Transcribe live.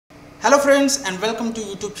Hello friends and welcome to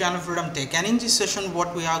YouTube channel Freedom Tech, and in this session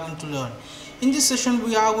what we are going to learn. In this session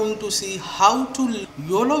we are going to see how to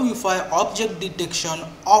YOLO5 object detection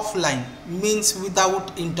offline, means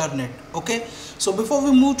without internet. Okay, so before we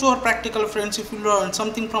move to our practical, friends, if you learn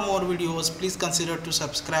something from our videos, please consider to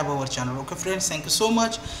subscribe our channel. Okay friends, thank you so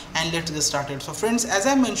much, and let's get started. So friends, as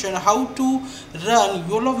I mentioned, how to run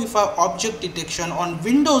YOLO5 object detection on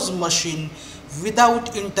Windows machine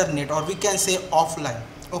without internet, or we can say offline.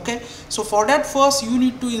 Okay, so for that, first you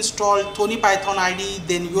need to install Tony Python IDE,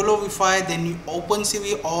 then YOLO5, then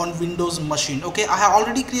OpenCV on Windows machine. Okay, I have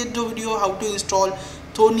already created a video how to install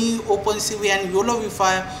Tony, OpenCV and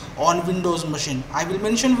YOLO5 on Windows machine. I will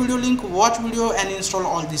mention video link, watch video and install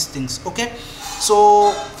all these things. Okay,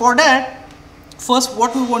 so for that, first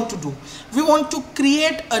what we want to do, we want to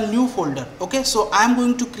create a new folder. Okay, so I am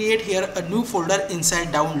going to create here a new folder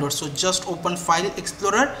inside downloads. So just open File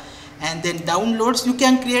Explorer and then downloads. You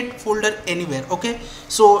can create folder anywhere. Okay,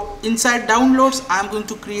 so inside downloads I am going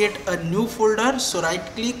to create a new folder. So right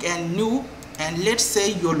click and new, and let's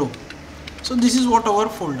say YOLO. So this is what our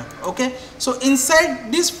folder. Okay, so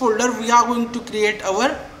inside this folder we are going to create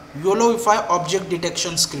our YOLO5 object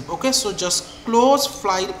detection script. Okay, so just close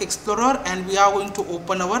File Explorer and we are going to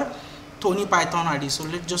open our Tony Python IDE. So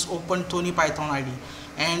let's just open Tony Python IDE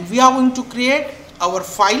and we are going to create our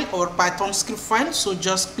file, our Python script file. So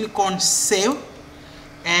just click on save,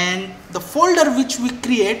 and the folder which we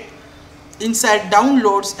create inside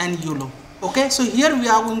downloads and YOLO. Okay, so here we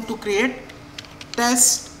are going to create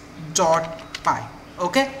test.py.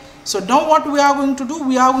 okay, so now what we are going to do,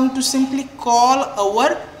 we are going to simply call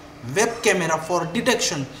our web camera for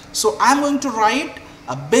detection. So I am going to write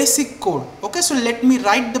a basic code. Okay, so let me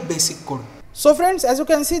write the basic code. So friends, as you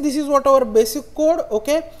can see, this is what our basic code,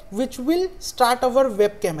 okay, which will start our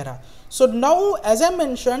web camera. So now, as I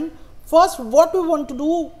mentioned, first what we want to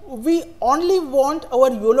do, we only want our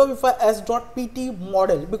YOLO5 as .pt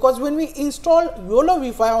model, because when we install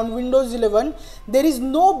YOLO5 on Windows 11, there is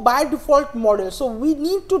no by default model. So we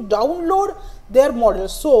need to download their model.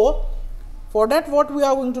 So for that, what we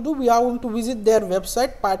are going to do, we are going to visit their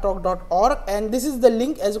website pytorch.org, and this is the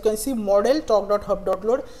link, as you can see, model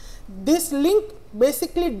torch.hub.load. This link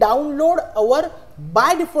basically download our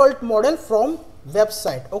by default model from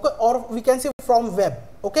website, okay, or we can say from web.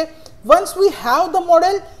 Okay, once we have the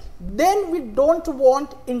model, then we don't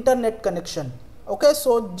want internet connection. Okay,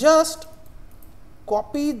 so just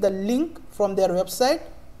copy the link from their website,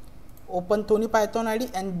 open Tony Python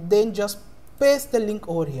IDE, and then just paste the link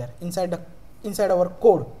over here inside our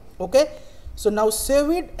code. Okay, so now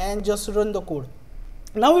save it and just run the code.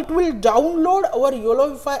 Now it will download our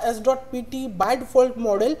YOLO5 as .pt by default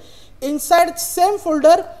model inside same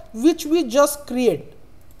folder which we just create.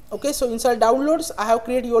 Okay, so inside downloads I have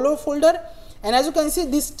created YOLO folder, and as you can see,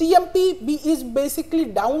 this tmpb is basically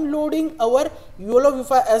downloading our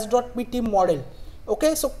YOLO5 as .pt model.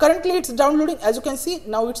 Okay, so currently it's downloading. As you can see,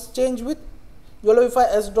 now it's changed with YOLO5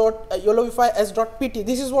 as .pt.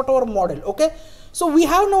 This is what our model. Okay, so we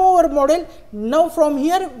have now our model. Now from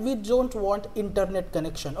here we don't want internet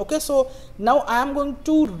connection. Okay, so now I am going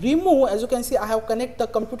to remove, as you can see, I have connected the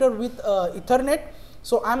computer with Ethernet.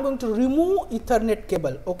 So I am going to remove Ethernet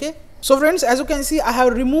cable. Okay, so friends, as you can see, I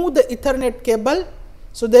have removed the Ethernet cable.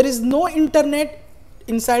 So there is no internet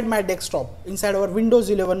inside my desktop, inside our Windows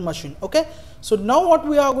 11 machine. Okay, so now what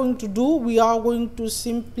we are going to do, we are going to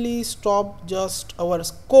simply stop just our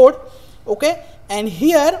code. Okay, and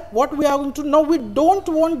here what we are going to, now we don't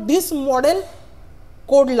want this model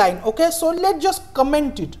code line. Okay, so let's just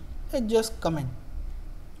comment it. Let's just comment,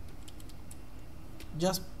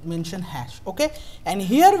 just mention hash. Okay, and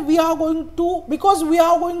here we are going to, because we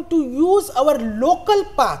are going to use our local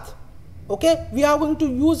path. Okay, we are going to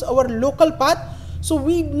use our local path, so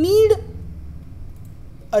we need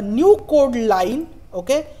a new code line.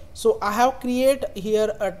 Okay, so I have created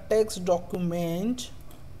here a text document,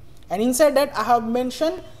 and inside that I have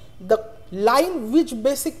mentioned the line which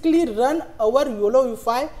basically run our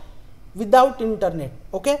YOLO5 without internet.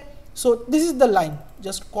 Okay, so this is the line.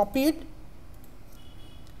 Just copy it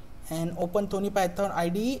and open Tony Python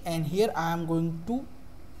IDE, and here I am going to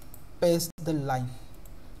paste the line.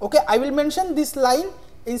 Okay, I will mention this line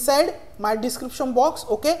inside my description box.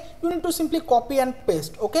 Okay, you need to simply copy and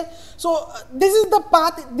paste. Okay, so this is the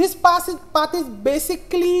path. This path is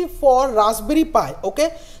basically for Raspberry Pi.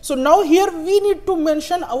 Okay, so now here we need to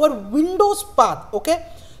mention our Windows path. Okay,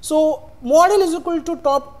 so model is equal to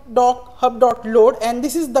torch.hub.load, and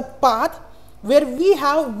this is the path where we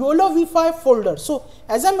have YOLO5 folder. So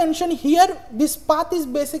as I mentioned here, this path is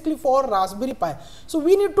basically for Raspberry Pi. So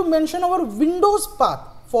we need to mention our Windows path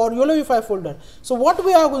for yolov5 folder. So what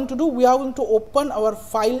we are going to do, we are going to open our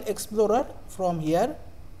file explorer from here,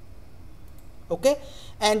 okay,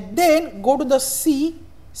 and then go to the C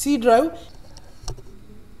drive.